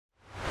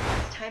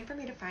time for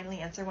me to finally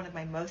answer one of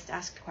my most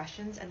asked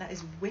questions, and that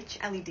is which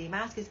LED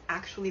mask is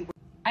actually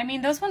I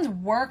mean, those ones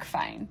work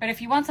fine, but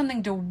if you want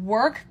something to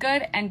work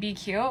good and be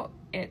cute,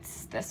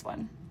 it's this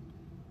one.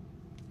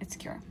 It's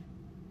QURE.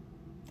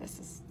 This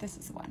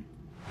is the one.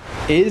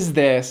 Is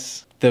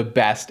this the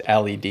best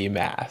LED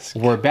mask?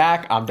 We're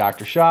back. I'm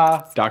Dr.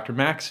 Shah. Dr.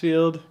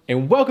 Maxfield.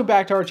 And welcome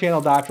back to our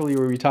channel, Doctorly,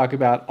 where we talk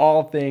about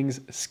all things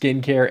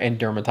skincare and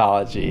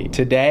dermatology.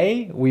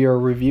 Today, we are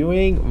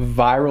reviewing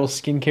viral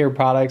skincare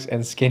products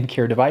and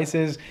skincare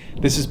devices.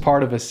 This is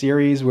part of a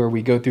series where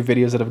we go through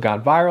videos that have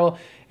gone viral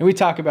and we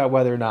talk about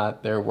whether or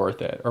not they're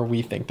worth it, or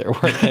we think they're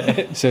worth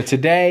it. So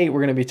today,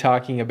 we're gonna be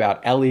talking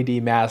about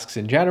LED masks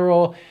in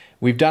general.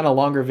 We've done a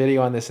longer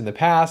video on this in the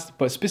past,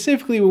 but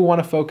specifically we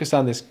want to focus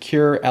on this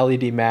QURE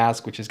LED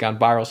mask, which has gone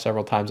viral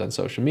several times on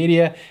social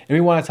media. And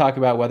we want to talk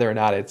about whether or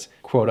not it's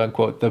quote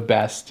unquote the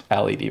best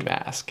LED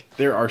mask.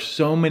 There are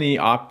so many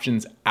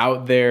options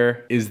out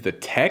there. Is the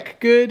tech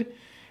good?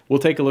 We'll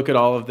take a look at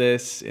all of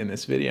this in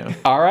this video.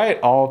 All right,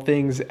 all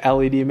things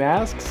LED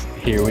masks,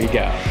 here we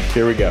go.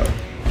 Here we go.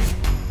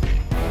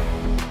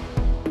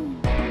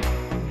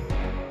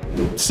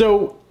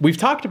 So we've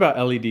talked about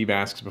LED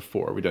masks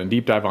before. We've done a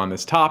deep dive on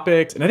this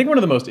topic. And I think one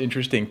of the most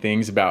interesting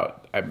things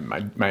about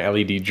my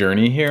LED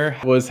journey here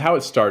was how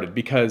it started,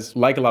 because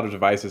like a lot of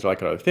devices,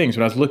 like other things,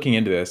 when I was looking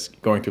into this,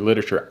 going through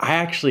literature, I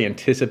actually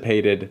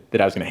anticipated that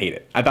I was gonna hate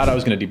it. I thought I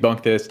was gonna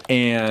debunk this.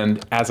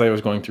 And as I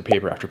was going through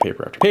paper after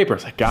paper after paper, I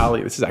was like,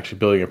 golly, this is actually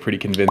building a pretty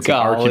convincing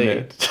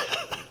argument.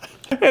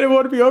 And it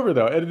won't be over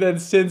though. And then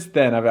since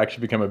then, I've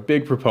actually become a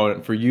big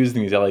proponent for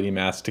using these LED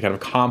masks to kind of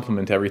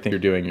complement everything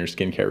you're doing in your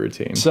skincare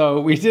routine. So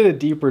we did a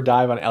deeper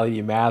dive on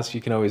LED masks.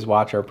 You can always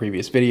watch our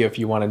previous video if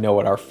you want to know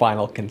what our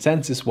final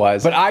consensus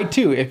was. But I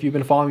too, if you've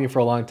been following me for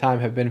a long time,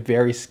 have been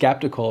very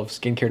skeptical of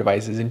skincare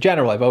devices in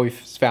general. I've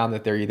always found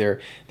that they're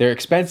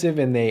expensive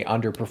and they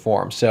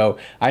underperform. So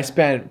I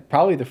spent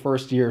probably the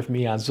first year of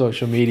me on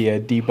social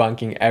media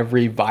debunking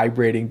every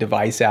vibrating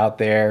device out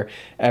there,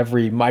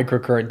 every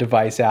microcurrent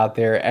device out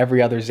there,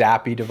 every other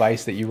zappy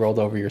device that you rolled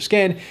over your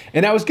skin.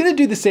 And I was gonna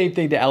do the same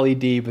thing to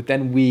LED, but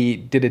then we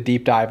did a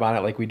deep dive on it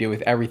like we do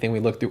with everything. We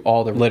looked through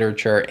all the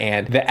literature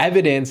and the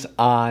evidence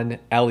on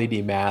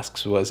LED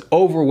masks was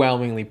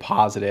overwhelmingly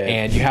positive.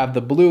 And you have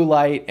the blue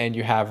light and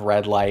you have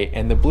red light.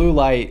 And the blue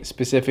light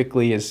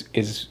specifically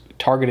is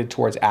targeted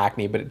towards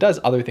acne, but it does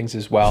other things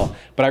as well.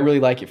 But I really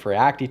like it for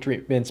acne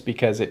treatments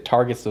because it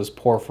targets those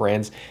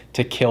porphyrins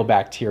to kill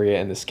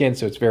bacteria in the skin.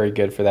 So it's very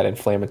good for that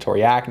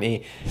inflammatory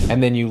acne.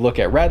 And then you look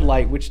at red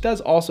light, which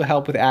does also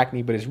help with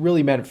acne, but is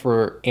really meant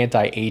for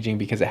anti-aging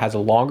because it has a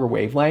longer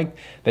wavelength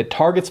that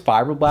targets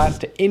fibroblasts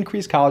to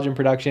increase collagen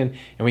production.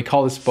 And we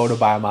call this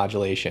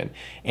photobiomodulation.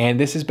 And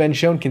this has been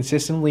shown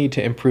consistently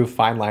to improve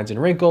fine lines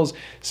and wrinkles.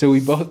 So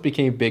we both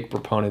became big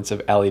proponents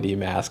of LED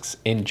masks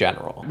in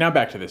general. Now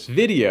back to this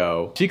video.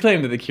 She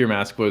claimed that the QURE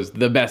mask was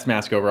the best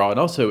mask overall, and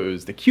also it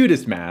was the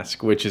cutest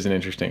mask, which is an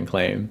interesting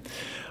claim.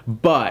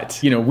 But,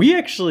 you know, we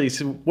actually,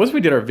 so once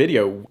we did our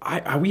video,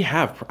 I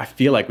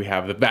feel like we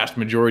have the vast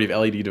majority of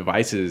LED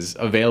devices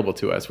available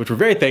to us, which we're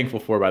very thankful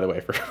for, by the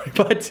way.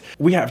 But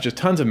we have just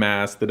tons of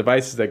masks, the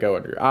devices that go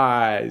under your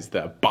eyes,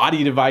 the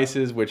body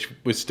devices, which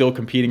was still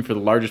competing for the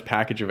largest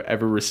package I've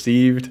ever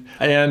received.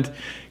 And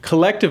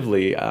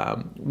collectively,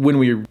 when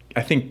we,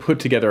 I think,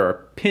 put together our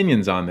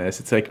opinions on this,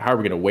 it's like, how are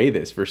we gonna weigh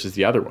this versus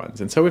the other ones?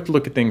 And so we have to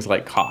look at things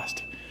like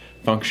cost,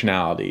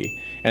 functionality,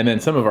 and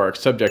then some of our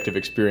subjective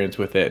experience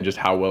with it and just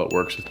how well it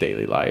works with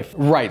daily life.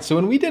 Right, so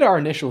when we did our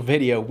initial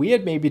video, we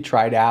had maybe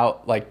tried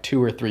out like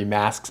 2 or 3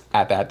 masks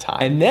at that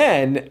time. And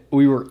then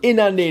we were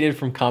inundated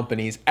from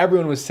companies.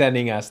 Everyone was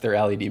sending us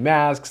their LED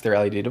masks, their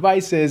LED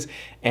devices,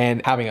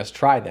 and having us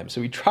try them.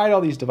 So we tried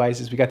all these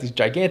devices, we got these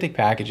gigantic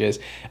packages,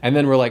 and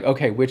then we're like,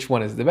 okay, which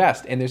one is the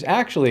best? And there's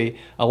actually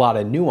a lot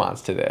of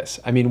nuance to this.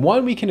 I mean,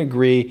 one, we can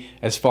agree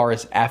as far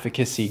as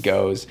efficacy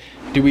goes.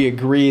 Do we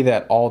agree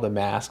that all the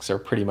masks are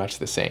pretty much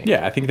the same?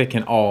 Yeah, I think they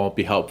can all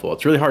be helpful.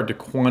 It's really hard to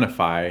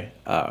quantify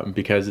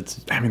because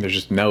there's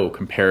just no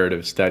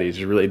comparative studies.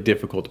 It's really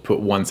difficult to put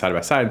one side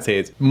by side and say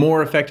it's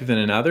more effective than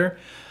another,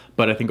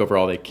 but I think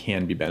overall they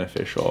can be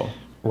beneficial.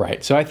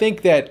 Right, so I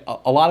think that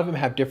a lot of them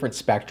have different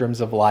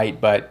spectrums of light,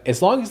 but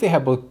as long as they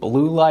have both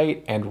blue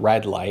light and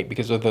red light,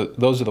 because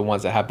those are the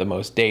ones that have the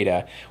most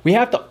data, we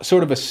have to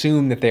sort of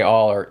assume that they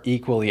all are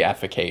equally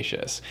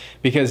efficacious,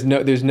 because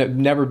there's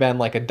never been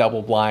like a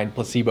double-blind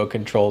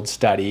placebo-controlled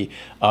study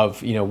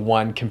of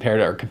one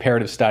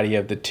comparative study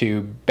of the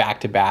two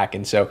back-to-back,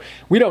 and so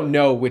we don't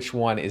know which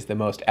one is the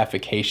most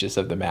efficacious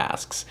of the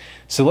masks.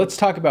 So let's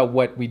talk about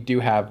what we do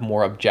have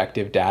more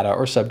objective data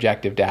or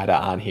subjective data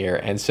on here,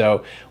 and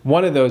so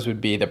one of those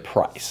would be the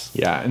price.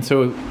 Yeah, and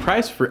so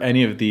price for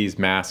any of these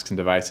masks and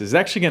devices is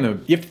actually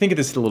you have to think of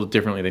this a little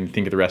differently than you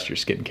think of the rest of your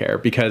skincare,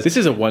 because this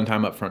is a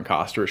one-time upfront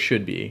cost, or it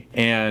should be.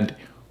 And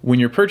when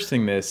you're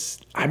purchasing this,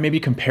 I maybe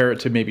compare it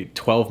to maybe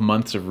 12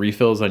 months of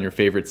refills on your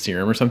favorite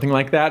serum or something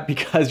like that,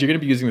 because you're going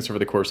to be using this over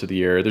the course of the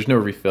year. There's no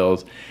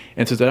refills.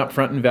 And so it's an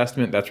upfront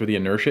investment. That's where the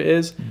inertia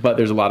is, but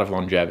there's a lot of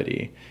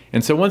longevity.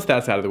 And so once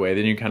that's out of the way,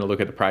 then you kind of look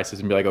at the prices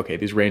and be like, okay,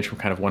 these range from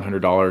kind of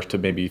 $100 to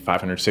maybe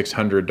 $500,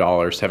 $600,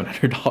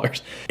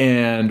 $700.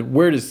 And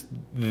where does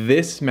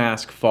this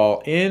mask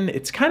fall in?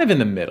 It's kind of in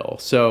the middle.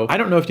 So I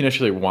don't know if you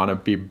necessarily want to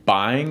be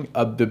buying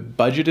the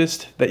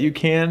budgetist that you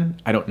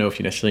can. I don't know if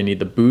you necessarily need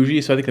the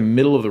bougie. So I think the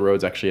middle of the road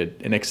is actually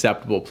an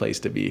acceptable place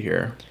to be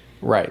here.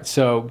 Right.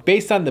 So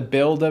based on the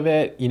build of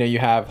it, you know, you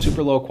have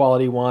super low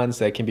quality ones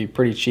that can be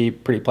pretty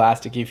cheap, pretty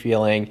plasticky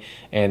feeling,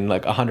 and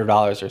like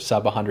 $100 or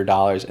sub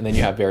 $100. And then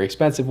you have very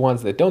expensive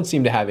ones that don't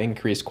seem to have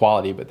increased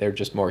quality, but they're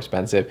just more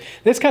expensive.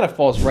 This kind of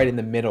falls right in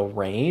the middle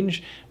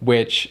range,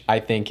 which I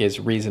think is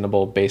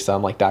reasonable based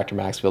on, like Dr.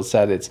 Maxfield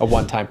said, it's a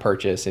one-time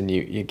purchase and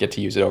you get to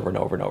use it over and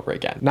over and over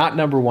again. Not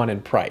number one in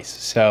price.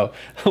 So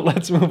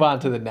let's move on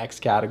to the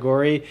next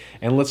category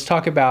and let's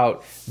talk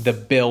about the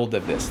build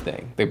of this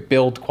thing, the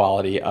build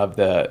quality of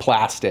the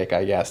plastic,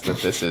 I guess, that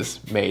this is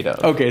made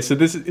of. Okay, so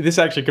this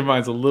actually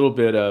combines a little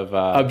bit of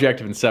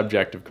objective and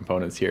subjective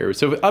components here.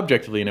 So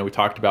objectively, you know, we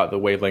talked about the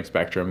wavelength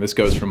spectrum. This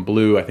goes from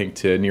blue, I think,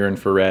 to near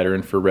infrared or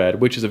infrared,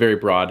 which is a very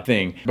broad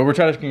thing. But we're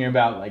talking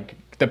about like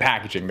the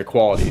packaging, the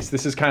qualities.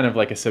 This is kind of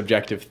like a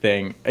subjective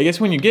thing. I guess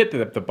when you get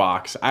to the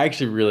box, I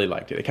actually really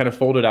liked it. It kind of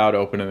folded out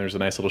open and there's a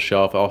nice little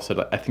shelf.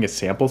 Also, I think a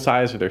sample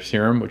size of their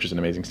serum, which is an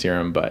amazing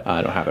serum, but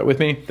I don't have that with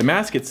me. The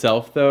mask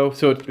itself though,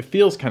 so it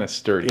feels kind of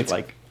sturdy. It's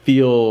like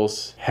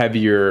feels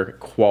heavier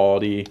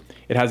quality.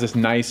 It has this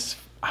nice,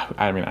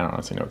 I mean, I don't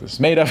honestly know what this is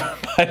made of,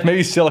 but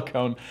maybe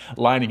silicone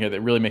lining here that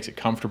really makes it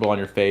comfortable on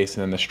your face,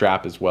 and then the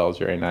strap as well is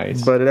very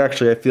nice. But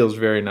it feels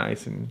very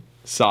nice and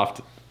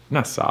soft.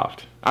 Not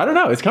soft. I don't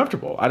know. It's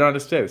comfortable. I don't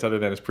understand this other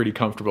than it's pretty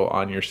comfortable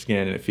on your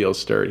skin and it feels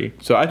sturdy.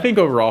 So I think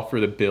overall for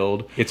the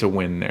build, it's a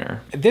win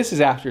there. This is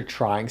after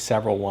trying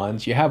several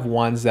ones. You have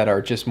ones that are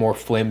just more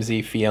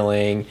flimsy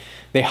feeling.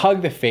 They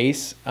hug the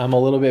face a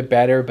little bit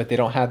better, but they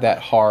don't have that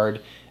hard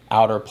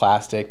outer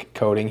plastic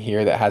coating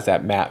here that has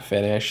that matte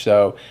finish.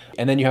 So,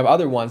 and then you have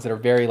other ones that are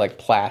very like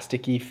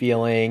plasticky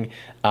feeling.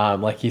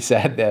 Like he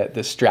said, that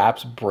the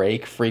straps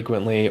break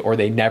frequently or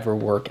they never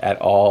work at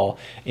all.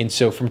 And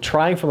so from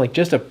trying from like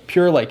just a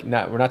pure, like we're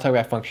not talking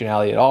about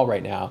functionality at all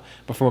right now,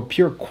 but from a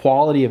pure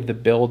quality of the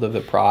build of the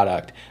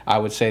product, I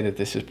would say that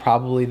this is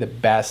probably the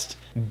best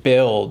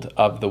build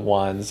of the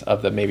ones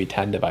of the maybe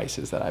 10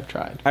 devices that I've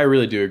tried. I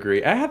really do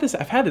agree. I've had this,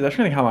 I'm trying to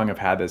think how long I've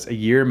had this, a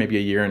year, maybe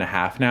a year and a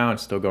half now, and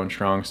still going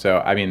strong. So,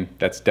 I mean,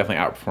 that's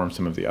definitely outperformed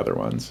some of the other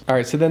ones. All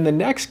right, so then the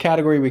next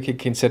category we could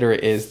consider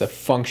is the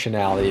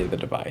functionality of the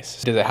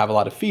device. Does it have a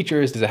lot of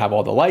features? Does it have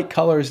all the light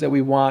colors that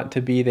we want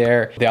to be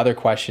there? The other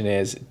question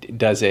is,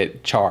 does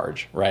it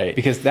charge, right?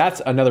 Because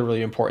that's another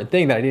really important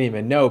thing that I didn't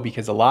even know,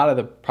 because a lot of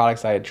the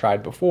products I had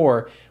tried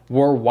before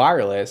were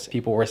wireless.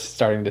 People were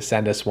starting to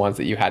send us ones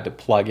that you had to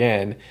plug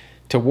in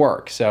to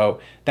work.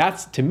 So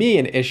that's, to me,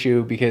 an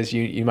issue, because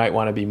you might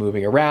want to be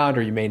moving around,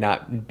 or you may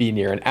not be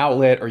near an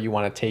outlet, or you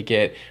want to take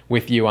it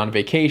with you on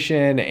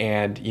vacation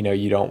and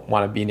you don't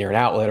want to be near an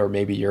outlet, or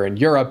maybe you're in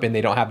Europe and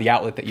they don't have the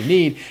outlet that you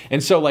need.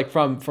 And so like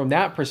from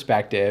that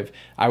perspective,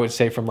 I would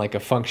say from like a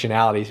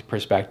functionality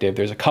perspective,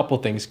 there's a couple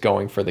things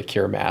going for the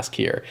QURE mask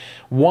here.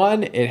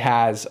 One, it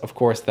has, of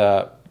course,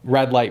 the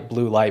red light,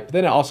 blue light, but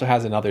then it also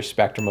has another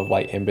spectrum of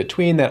light in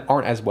between that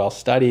aren't as well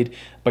studied,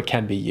 but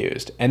can be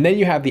used. And then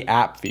you have the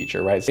app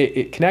feature, right?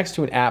 It connects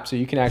to an app, so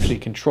you can actually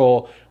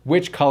control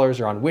which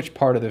colors are on which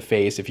part of the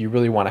face if you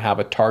really want to have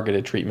a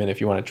targeted treatment, if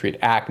you want to treat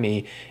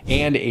acne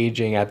and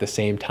aging at the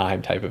same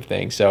time type of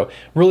thing. So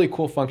really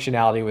cool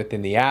functionality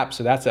within the app.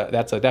 So that's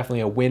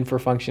definitely a win for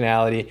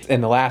functionality.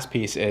 And the last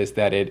piece is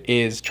that it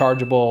is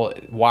chargeable,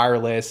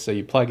 wireless, so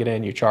you plug it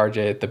in, you charge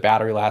it, the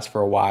battery lasts for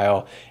a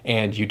while,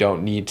 and you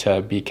don't need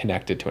to be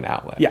connected to an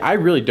outlet. Yeah, I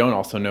really don't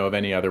also know of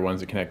any other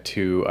ones that connect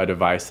to a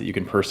device that you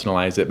can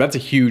personalize it. That's a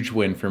huge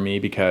win for me,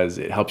 because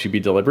it helps you be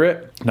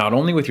deliberate, not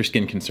only with your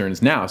skin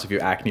concerns now. So if you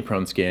have acne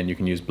prone skin, you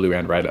can use blue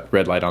and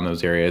red light on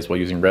those areas, while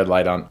using red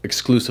light on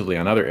exclusively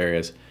on other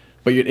areas.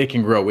 But it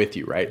can grow with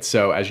you, right?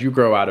 So as you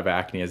grow out of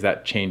acne, as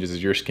that changes,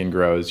 as your skin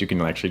grows, you can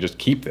actually just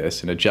keep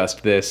this and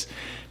adjust this.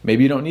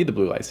 Maybe you don't need the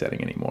blue light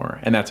setting anymore,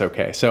 and that's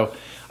okay. So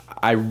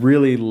I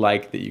really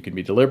like that you can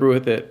be deliberate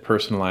with it,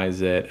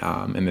 personalize it,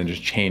 and then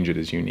just change it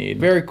as you need.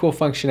 Very cool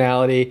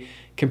functionality.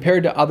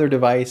 Compared to other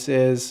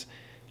devices,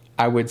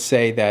 I would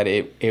say that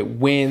it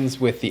wins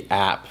with the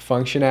app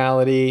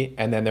functionality,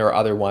 and then there are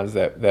other ones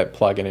that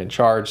plug in and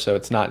charge, so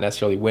it's not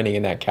necessarily winning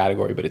in that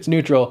category, but it's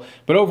neutral.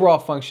 But overall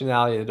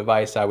functionality of the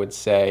device, I would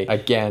say,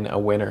 again, a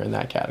winner in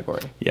that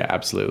category. Yeah,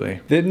 absolutely.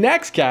 The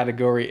next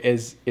category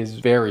is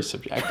very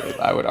subjective,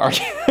 I would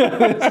argue.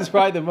 This is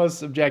probably the most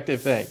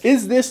subjective thing.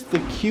 Is this the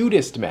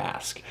cutest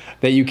mask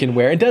that you can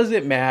wear? And does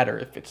it matter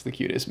if it's the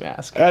cutest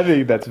mask? I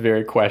think that's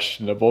very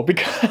questionable,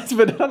 because,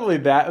 but not only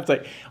that, it's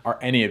like, are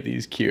any of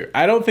these cute?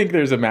 I don't think think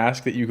there's a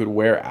mask that you could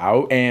wear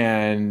out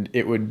and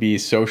it would be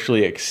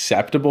socially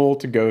acceptable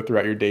to go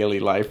throughout your daily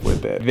life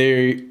with it.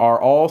 They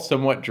are all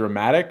somewhat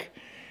dramatic.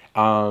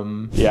 Yeah,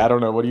 I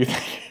don't know. What do you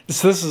think?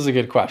 So this is a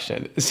good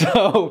question.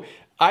 So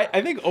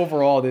I think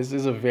overall this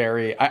is a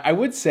very, I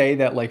would say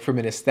that like from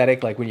an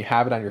aesthetic, like when you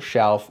have it on your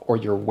shelf or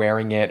you're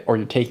wearing it or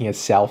you're taking a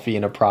selfie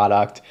in a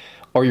product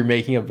or you're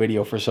making a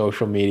video for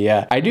social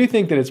media, I do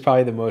think that it's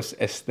probably the most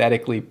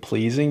aesthetically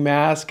pleasing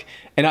mask.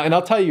 And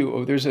I'll tell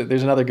you, there's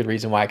another good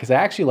reason why, because I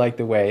actually like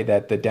the way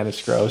that the Dennis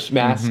Gross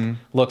mask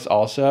looks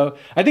also.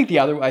 I think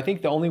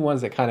the only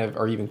ones that kind of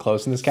are even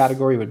close in this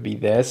category would be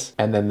this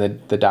and then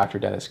the Dr.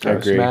 Dennis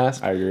Gross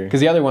mask. I agree.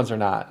 Because the other ones are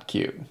not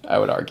cute, I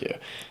would argue.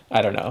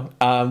 I don't know.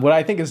 What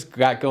I think is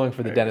got going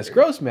for the Dennis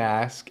Gross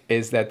mask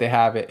is that they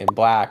have it in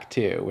black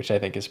too, which I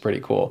think is pretty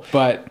cool.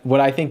 But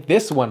what I think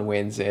this one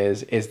wins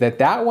is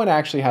that one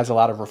actually has a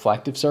lot of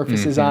reflective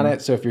surfaces on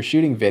it. So if you're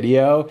shooting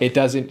video, it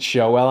doesn't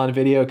show well on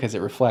video because it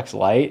reflects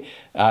light.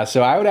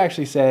 So I would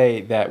actually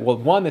say that, well,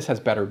 one, this has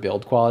better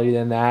build quality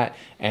than that.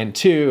 And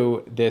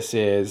two, this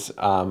is,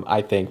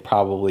 I think,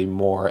 probably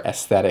more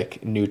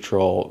aesthetic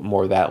neutral,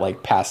 more that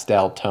like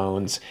pastel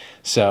tones.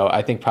 So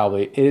I think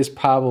it is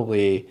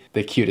probably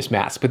the cutest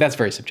mask, but that's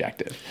very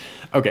subjective.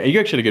 Okay, you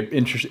actually had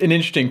an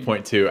interesting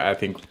point too, I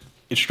think.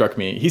 It struck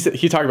me.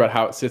 He talked about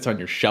how it sits on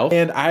your shelf,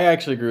 and I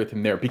actually agree with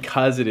him there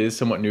because it is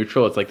somewhat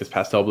neutral. It's like this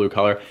pastel blue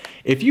color.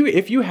 If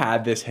you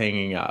had this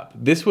hanging up,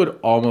 this would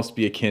almost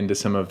be akin to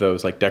some of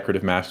those like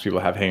decorative masks people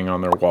have hanging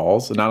on their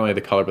walls. Not only the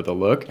color but the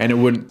look, and it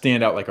wouldn't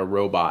stand out like a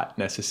robot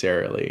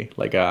necessarily,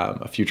 like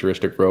a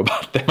futuristic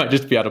robot that might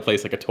just be out of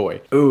place like a toy.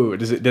 Ooh,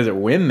 does it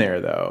win there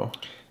though?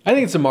 I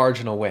think it's a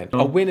marginal win.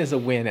 A win is a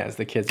win, as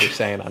the kids are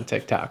saying on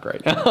TikTok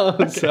right now.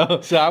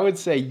 Okay. So I would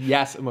say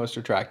yes, a most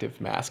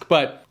attractive mask,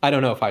 but I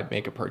don't know if I'd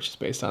make a purchase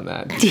based on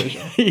that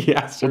decision.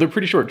 Yes. Well, they're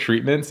pretty short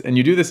treatments, and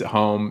you do this at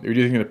home. You're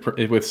doing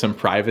it with some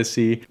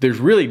privacy. There's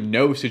really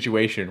no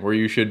situation where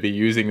you should be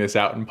using this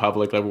out in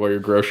public, like where you're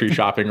grocery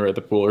shopping or at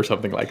the pool or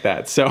something like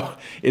that. So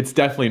it's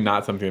definitely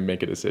not something to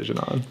make a decision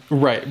on.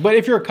 Right. But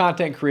if you're a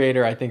content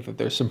creator, I think that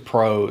there's some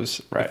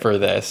pros for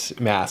this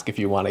mask if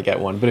you want to get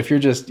one. But if you're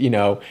just,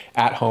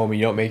 at home and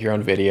you don't make your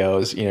own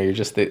videos, you're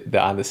just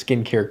on the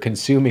skincare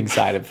consuming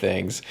side of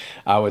things,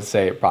 I would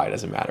say it probably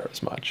doesn't matter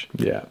as much.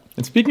 Yeah.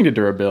 And speaking of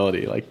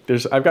durability, like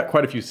I've got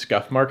quite a few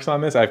scuff marks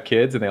on this. I have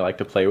kids and they like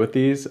to play with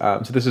these.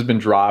 So this has been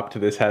dropped.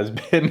 This has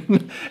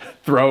been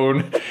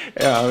thrown.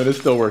 It is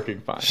still working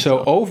fine.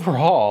 So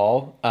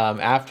overall,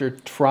 after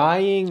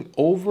trying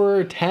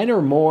over 10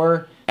 or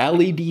more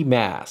LED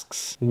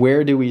masks,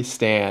 where do we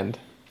stand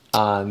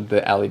on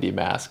the LED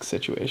mask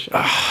situation?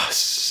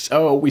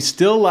 So we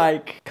still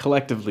like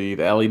collectively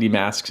the LED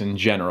masks in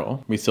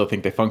general. We still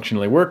think they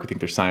functionally work. We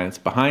think there's science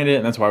behind it,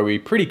 and that's why we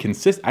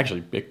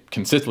consistently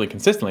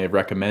have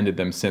recommended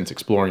them since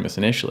exploring this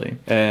initially.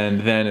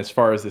 And then as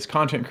far as this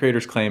content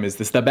creator's claim, is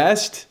this the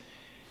best?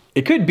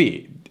 It could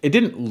be. It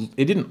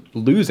didn't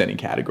lose any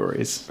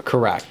categories.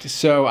 Correct.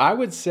 So I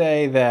would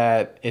say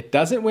that it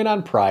doesn't win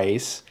on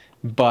price,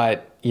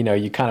 but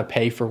you kind of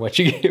pay for what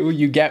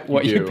you get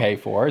what you pay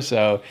for.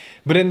 So,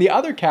 but in the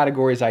other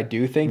categories, I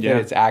do think that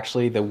it's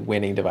actually the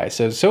winning device.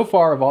 So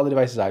far of all the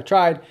devices I've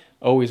tried,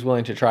 always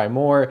willing to try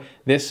more.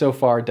 This so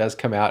far does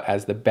come out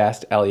as the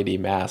best LED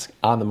mask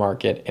on the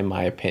market, in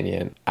my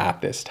opinion,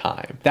 at this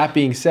time. That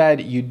being said,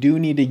 you do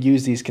need to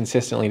use these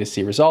consistently to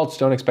see results.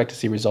 Don't expect to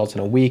see results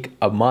in a week,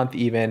 a month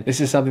even.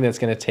 This is something that's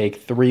going to take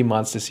 3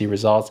 months to see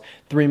results,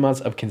 3 months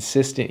of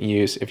consistent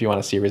use if you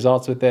want to see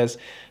results with this.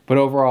 But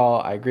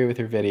overall, I agree with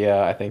your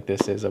video. I think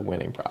this is a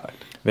winning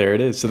product. There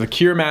it is. So the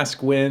QURE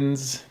mask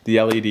wins,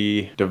 the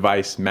LED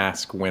device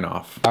mask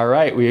win-off. All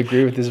right, we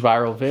agree with this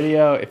viral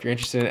video. If you're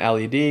interested in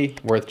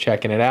LED, worth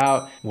checking it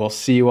out. We'll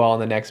see you all in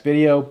the next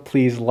video.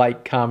 Please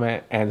like,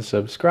 comment, and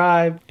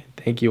subscribe.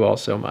 Thank you all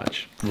so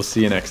much. We'll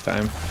see you next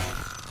time.